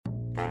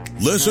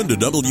Listen to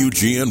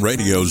WGN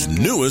Radio's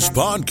newest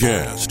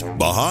podcast,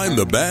 Behind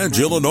the Badge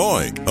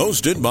Illinois,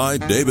 hosted by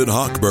David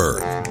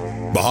Hochberg.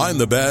 Behind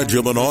the Badge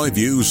Illinois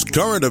views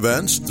current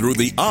events through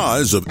the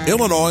eyes of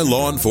Illinois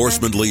law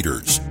enforcement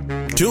leaders.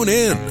 Tune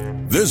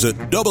in. Visit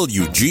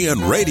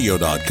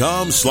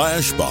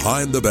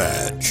WGNRadio.com/Behind the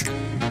Badge.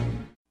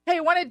 Hey,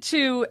 I wanted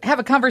to have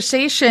a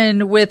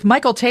conversation with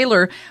Michael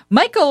Taylor.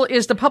 Michael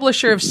is the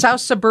publisher of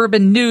South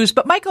Suburban News.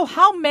 But, Michael,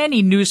 how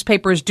many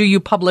newspapers do you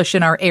publish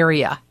in our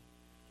area?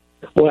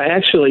 Well,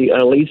 actually,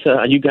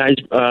 Lisa, you guys,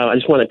 I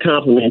just want to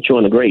compliment you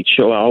on a great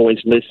show. I always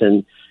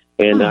listen,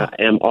 and I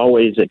am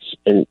always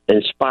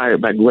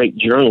inspired by great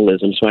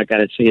journalism. So I got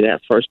to say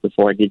that first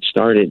before I get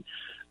started.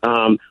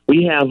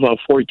 We have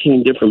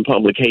 14 different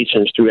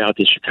publications throughout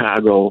the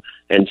Chicago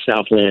and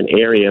Southland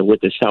area,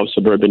 with the South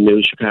Suburban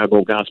News,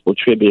 Chicago Gospel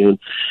Tribune,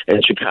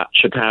 and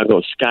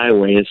Chicago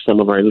Skyway as some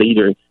of our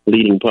leading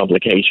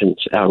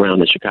publications around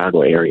the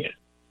Chicago area.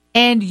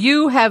 And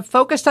you have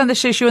focused on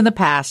this issue in the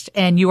past,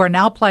 and you are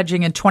now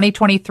pledging in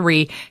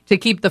 2023 to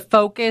keep the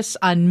focus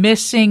on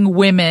missing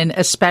women,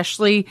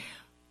 especially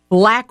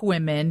Black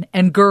women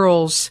and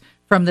girls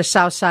from the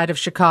south side of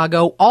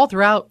Chicago, all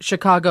throughout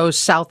Chicago's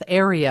south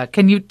area.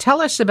 Can you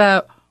tell us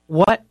about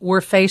what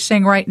we're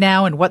facing right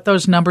now and what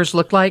those numbers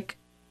look like?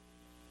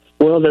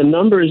 Well, the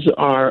numbers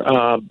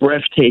are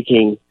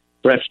breathtakingly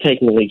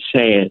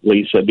sad,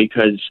 Lisa,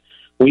 because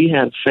we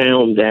have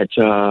found that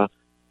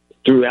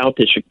throughout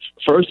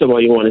first of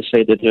all, you want to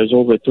say that there's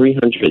over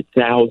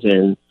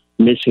 300,000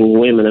 missing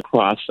women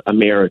across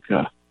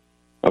America.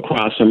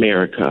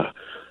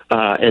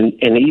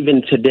 And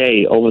even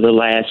today, over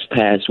the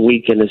past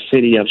week in the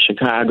city of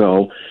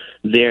Chicago,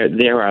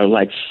 there are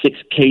like 6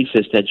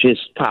 cases that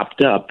just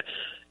popped up.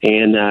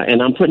 And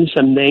I'm putting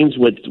some names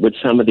with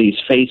some of these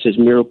faces.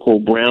 Miracle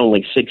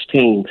Brownlee,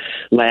 16,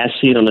 last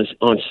seen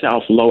on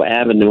South Low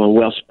Avenue in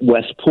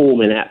West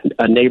Pullman,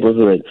 a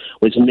neighborhood,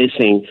 was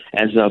missing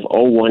as of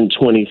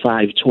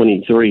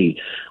 01/25/23.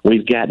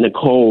 We've got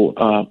Nicole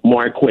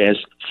Marquez,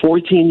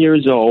 14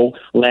 years old,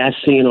 last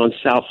seen on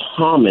South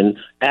Harmon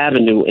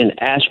Avenue in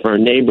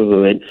Ashburn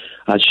neighborhood.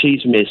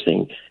 She's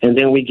missing. And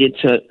then we get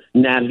to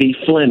Navi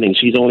Fleming.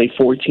 She's only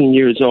 14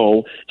 years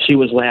old. She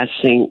was last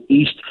seen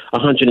East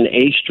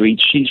 108th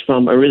Street. She's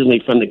originally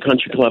from the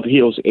Country Club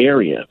Hills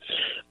area.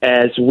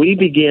 As we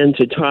begin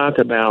to talk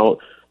about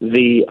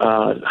the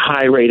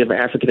high rate of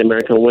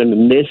African-American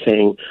women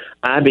missing,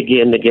 I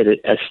begin to get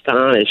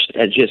astonished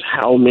at just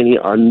how many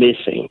are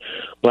missing.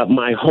 But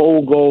my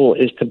whole goal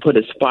is to put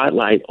a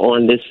spotlight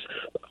on this,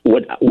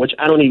 which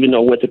I don't even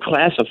know what to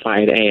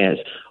classify it as.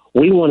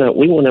 We want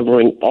to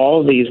bring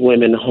all these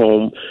women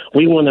home.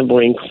 We want to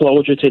bring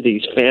closure to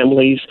these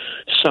families.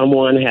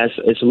 Someone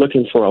is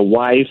looking for a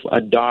wife, a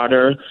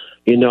daughter,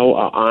 an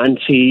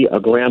auntie, a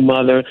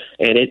grandmother,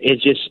 and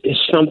it's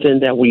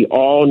something that we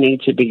all need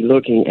to be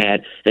looking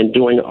at and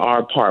doing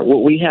our part.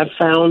 What we have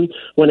found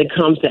when it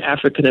comes to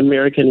African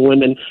American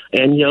women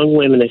and young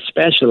women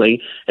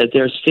especially, is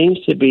there seems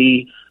to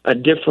be a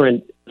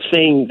different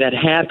thing that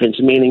happens,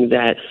 meaning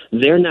that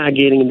they're not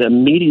getting the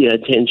media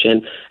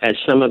attention as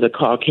some of the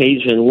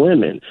Caucasian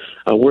women.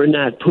 We're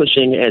not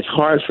pushing as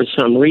hard for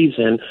some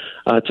reason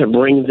to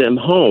bring them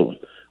home.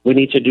 We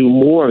need to do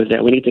more of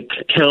that. We need to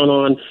count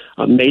on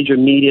major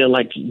media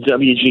like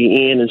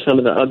WGN and some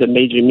of the other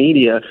major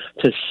media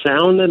to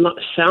sound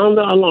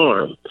the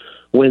alarm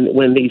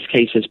when these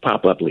cases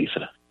pop up,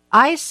 Lisa.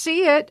 I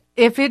see it.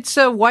 If it's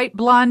a white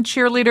blonde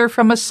cheerleader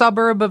from a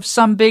suburb of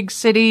some big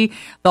city,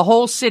 the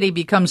whole city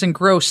becomes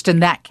engrossed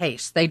in that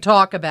case. They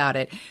talk about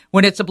it.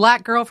 When it's a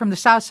black girl from the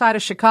south side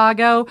of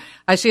Chicago,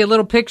 I see a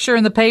little picture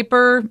in the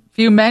paper,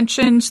 few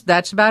mentions.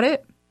 That's about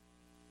it.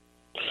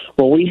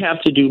 Well, we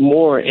have to do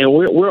more, and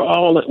we're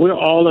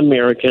all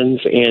Americans,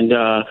 and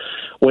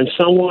when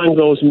someone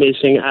goes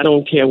missing, I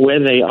don't care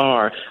where they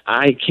are.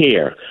 I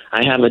care.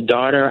 I have a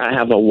daughter. I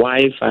have a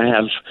wife. I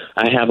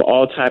have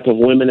all type of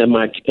women in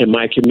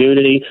my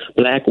community,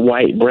 black,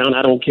 white, brown.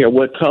 I don't care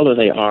what color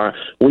they are.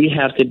 We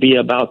have to be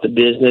about the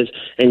business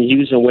and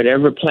using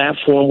whatever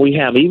platform we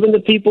have. Even the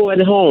people at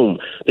home,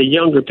 the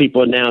younger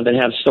people now that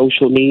have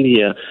social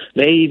media,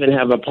 they even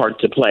have a part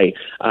to play.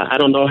 I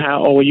don't know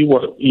how old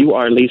you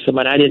are, Lisa,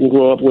 but I didn't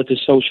grow up with the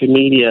social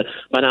media,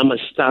 but I'm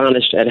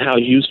astonished at how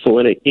useful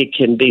it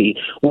can be.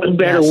 What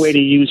better way to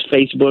use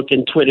Facebook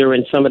and Twitter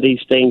and some of these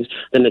things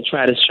than to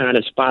try to shine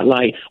a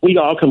spotlight? We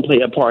all can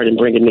play a part in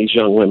bringing these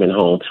young women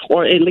home,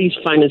 or at least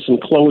finding some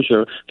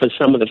closure for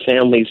some of the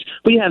families.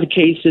 We have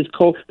cases,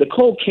 the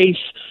cold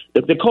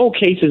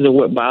cases are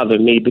what bother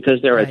me, because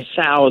there are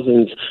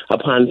thousands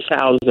upon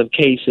thousands of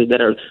cases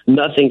that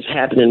nothing's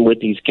happening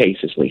with these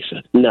cases,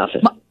 Lisa.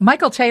 Nothing.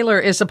 Michael Taylor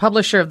is a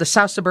publisher of the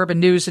South Suburban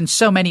News and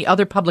so many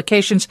other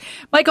publications.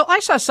 Michael,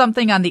 I saw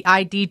something on the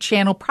ID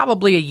channel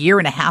probably a year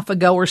and a half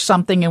ago or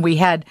something, and we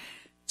had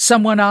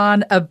someone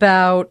on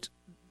about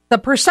the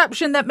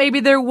perception that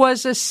maybe there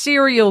was a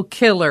serial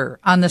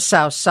killer on the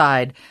south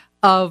side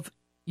of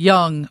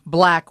young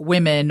black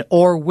women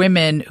or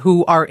women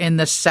who are in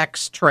the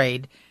sex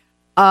trade.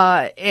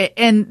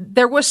 And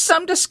there was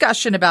some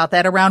discussion about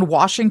that around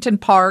Washington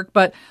Park,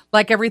 but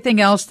like everything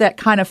else, that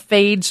kind of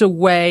fades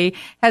away.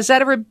 Has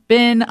that ever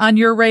been on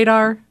your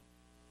radar?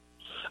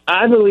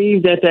 I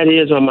believe that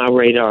is on my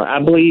radar. I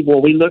believe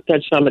when we looked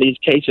at some of these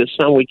cases,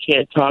 some we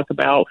can't talk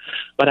about,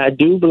 but I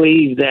do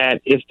believe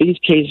that if these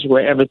cases were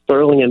ever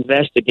thoroughly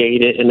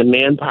investigated and the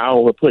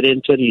manpower were put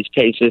into these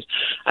cases,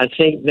 I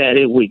think that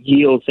it would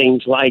yield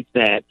things like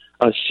that.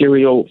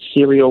 Serial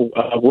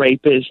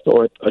rapists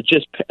or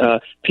just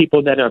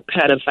people that are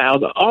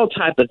pedophiles, all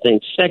type of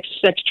things, sex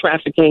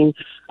trafficking.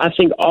 I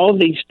think all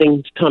these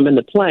things come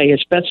into play,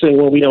 especially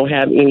when we don't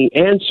have any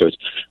answers.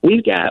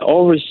 We've got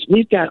over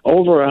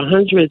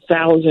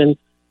 100,000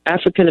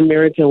 African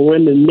American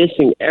women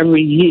missing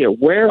every year.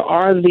 Where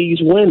are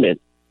these women?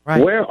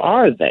 Right. Where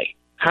are they?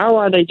 How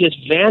are they just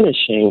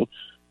vanishing?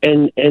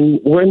 And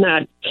we're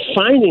not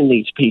finding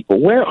these people.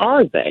 Where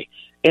are they?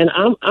 And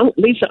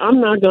Lisa, I'm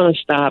not going to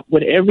stop.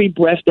 With every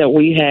breath that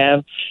we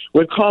have,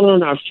 we're calling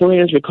on our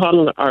friends, we're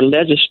calling on our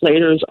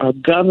legislators, our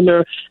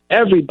governor,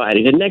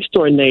 everybody, the next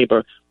door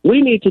neighbor.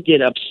 We need to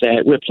get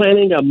upset. We're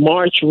planning a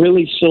march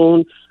really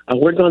soon.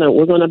 We're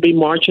gonna be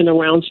marching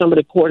around some of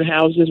the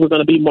courthouses. We're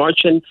going to be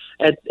marching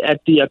at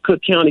the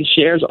Cook County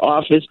Sheriff's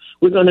Office.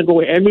 We're going to go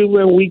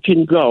everywhere we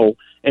can go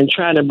and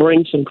try to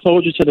bring some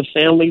closure to the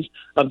families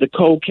of the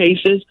cold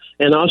cases,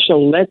 and also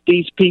let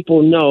these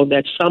people know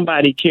that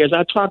somebody cares.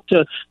 I talked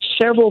to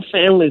several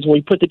families when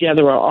we put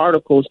together our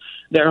articles.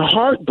 They're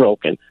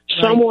heartbroken.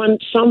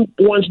 Right.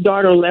 Someone's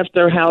daughter left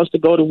their house to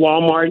go to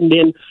Walmart and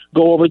then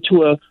go over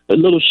to a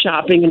little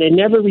shopping, and they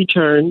never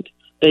returned.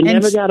 They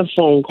never got a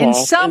phone call. And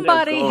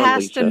somebody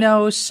has to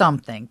know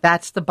something.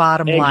 That's the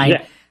bottom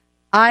line.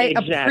 I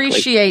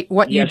appreciate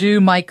what you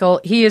do,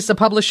 Michael. He is the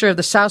publisher of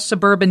the South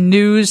Suburban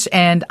News,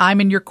 and I'm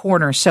in your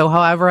corner. So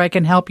however I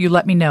can help you,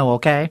 let me know,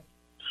 okay?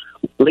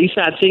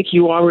 Lisa, I think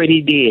you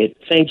already did.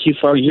 Thank you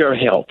for your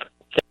help.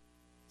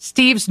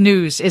 Steve's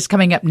News is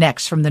coming up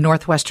next from the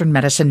Northwestern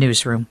Medicine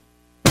Newsroom.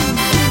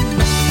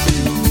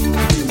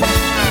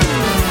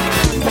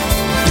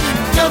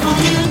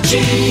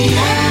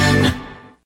 WGN